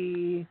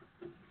be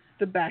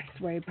the best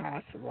way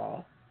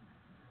possible?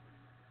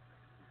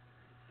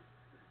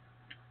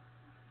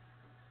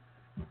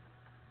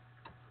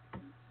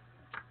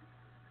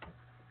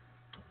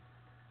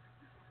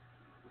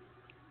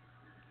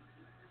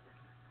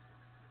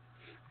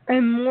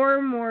 And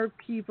more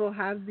people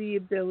have the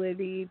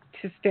ability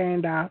to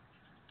stand up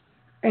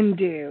and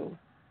do.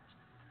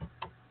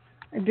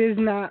 It does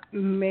not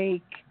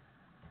make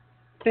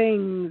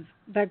things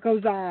that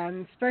goes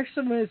on,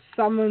 especially when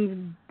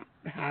someone's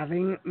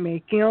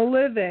making a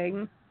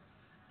living,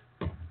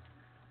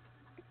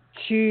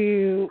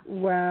 to,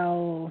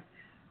 well...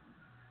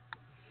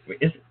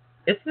 Isn't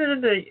it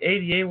in the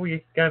ADA where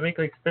you gotta make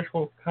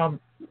special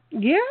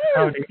Yes,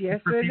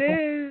 accommodations for it people?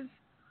 is.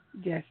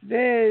 Yes, it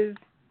is.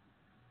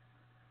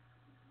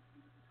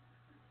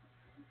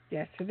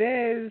 Yes, it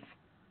is.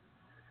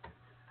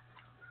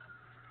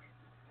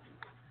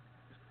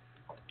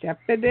 Yep,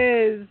 it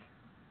is.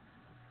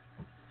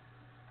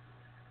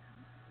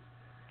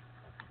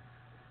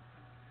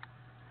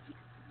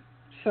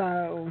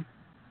 So,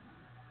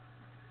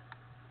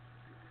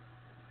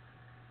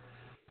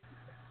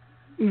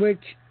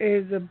 which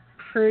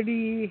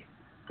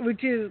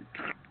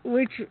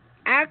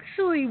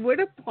actually would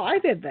apply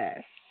to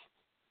this.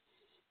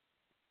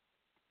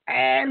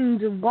 And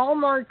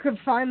Walmart could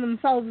find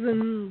themselves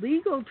in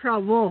legal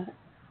trouble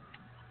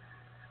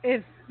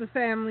if the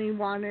family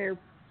wanted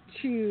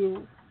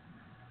to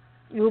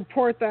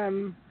report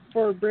them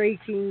for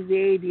breaking the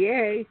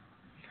ADA.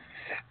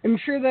 I'm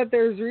sure that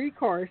there's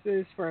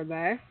recourses for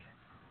this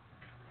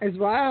as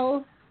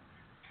well.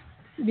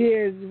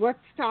 Because what's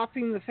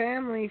stopping the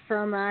family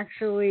from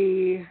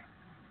actually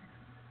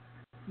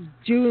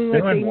doing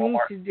what they need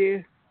to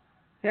do?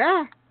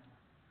 Yeah.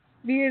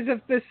 Because if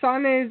the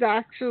son is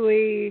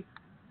actually,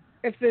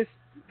 if this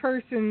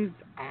person's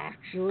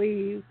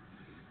actually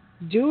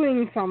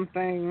doing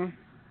something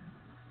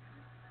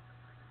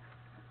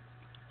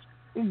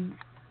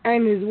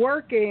and is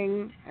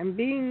working and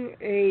being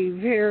a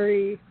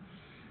very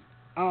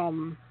I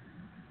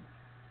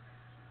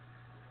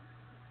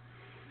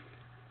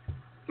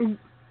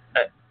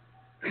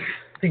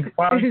think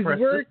applying for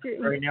assistance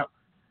right now.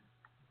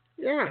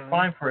 Yeah.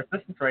 Applying for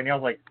assistance right now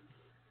is like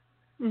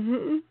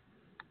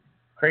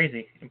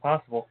crazy,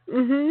 impossible.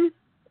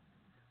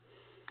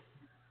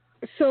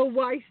 So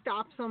why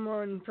stop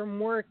someone from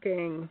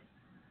working?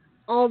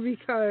 All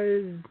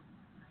because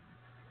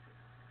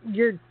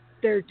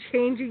they're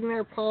changing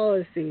their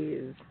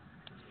policies.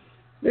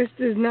 This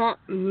does not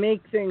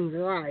make things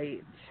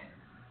right.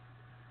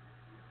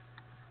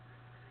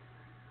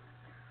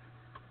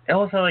 It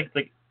also like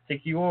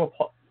you will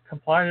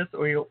comply to this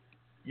or you'll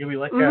be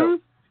let go,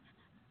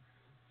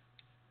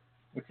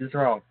 which is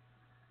wrong.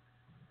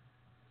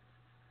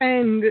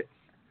 And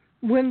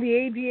when the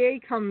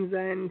ADA comes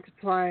into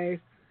play,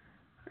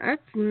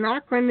 that's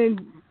not going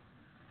to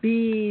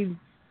be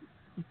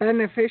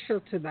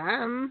beneficial to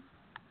them,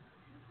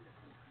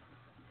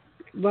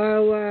 let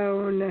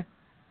alone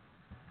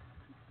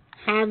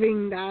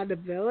having that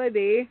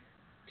ability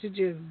to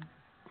just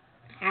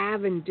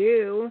have and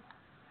do.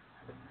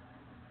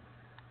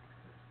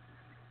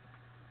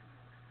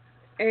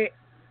 It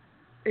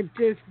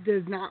just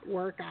does not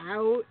work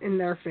out in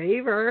their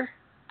favor.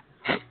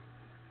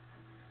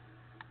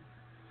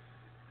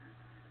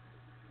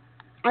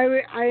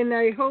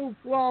 I hope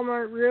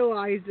Walmart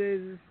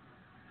realizes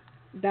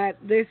that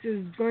this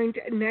is going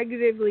to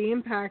negatively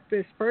impact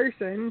this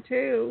person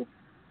too.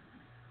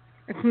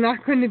 It's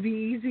not going to be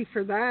easy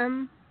for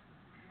them.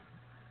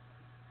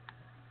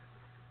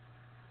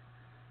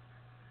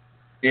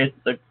 It's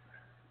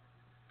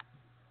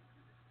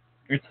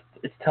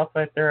tough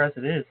out there as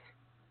it is.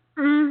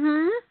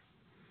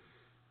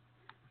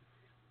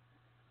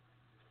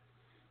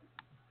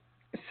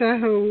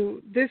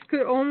 So this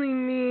could only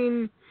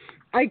mean,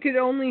 I could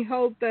only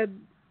hope that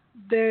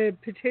the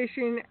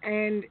petition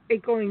and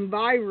it going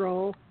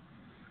viral,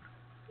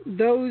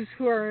 those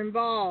who are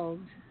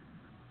involved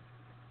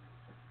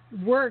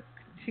work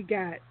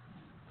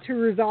to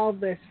resolve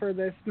this for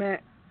this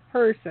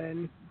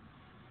person.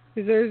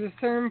 Because there's a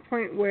certain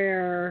point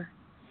where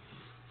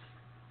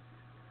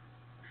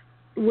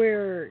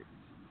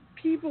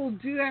people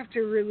do have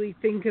to really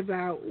think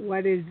about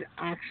what is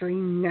actually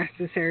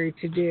necessary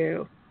to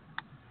do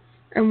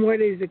and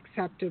what is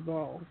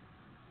acceptable.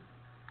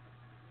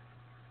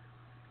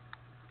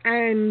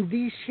 And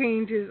these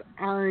changes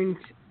aren't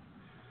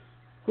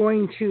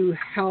going to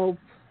help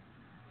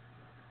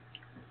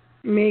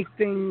make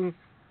things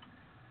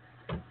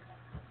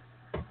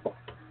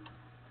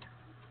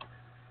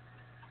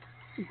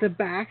the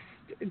best.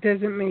 It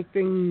doesn't make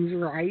things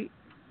right.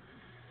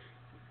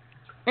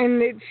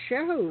 And it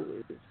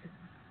shows.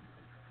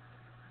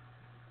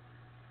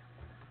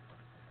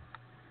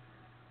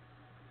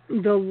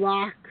 The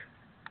lack,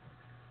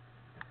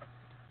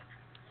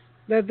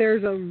 that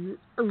there's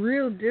a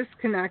real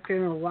disconnect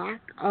and a lack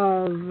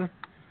of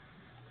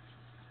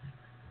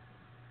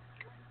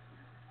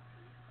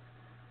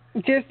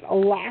just a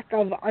lack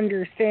of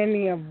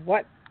understanding of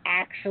what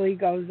actually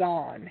goes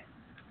on.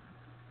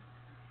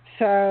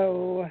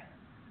 So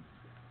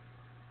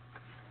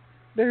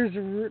this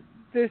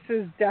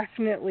is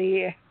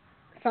definitely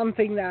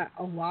something that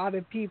a lot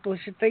of people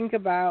should think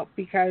about,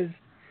 because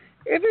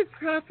if it's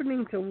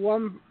happening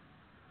to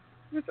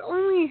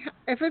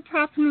if it's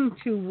happening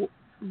to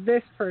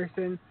this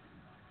person,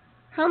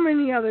 how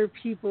many other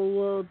people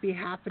will it be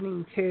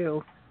happening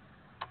to?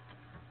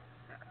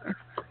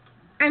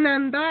 And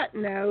on that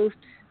note,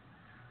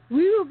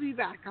 we will be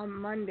back on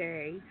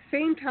Monday,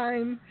 same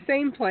time,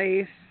 same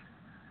place,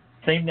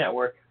 same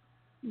network.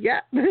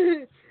 Yep.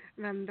 And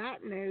on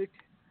that note,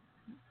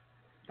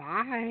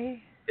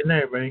 bye. Good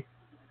night, everybody.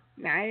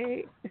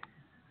 Night.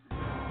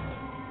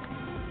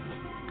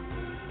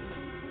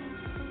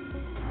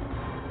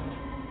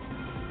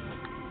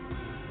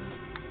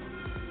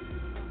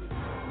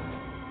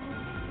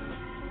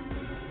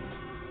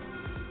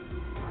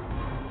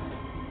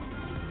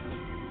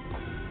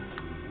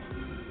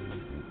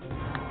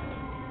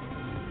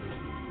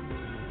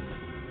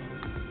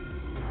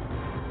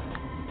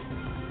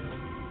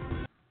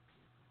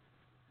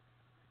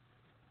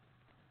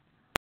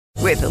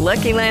 With the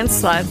Lucky Land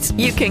Slots,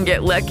 you can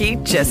get lucky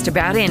just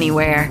about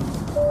anywhere.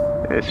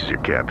 This is your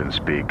captain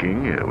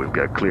speaking. We've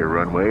got clear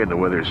runway and the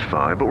weather's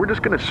fine, but we're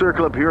just going to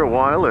circle up here a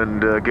while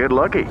and get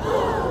lucky.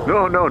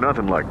 No,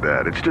 nothing like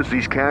that. It's just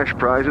these cash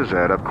prizes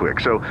add up quick.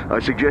 So I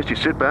suggest you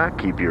sit back,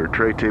 keep your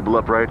tray table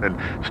upright, and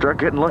start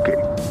getting lucky.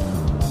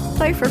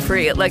 Play for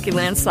free at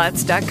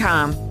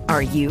LuckyLandSlots.com.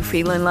 Are you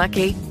feeling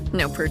lucky?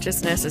 No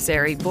purchase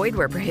necessary. Void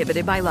where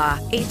prohibited by law.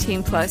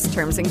 18+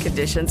 terms and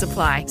conditions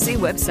apply. See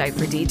website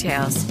for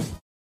details.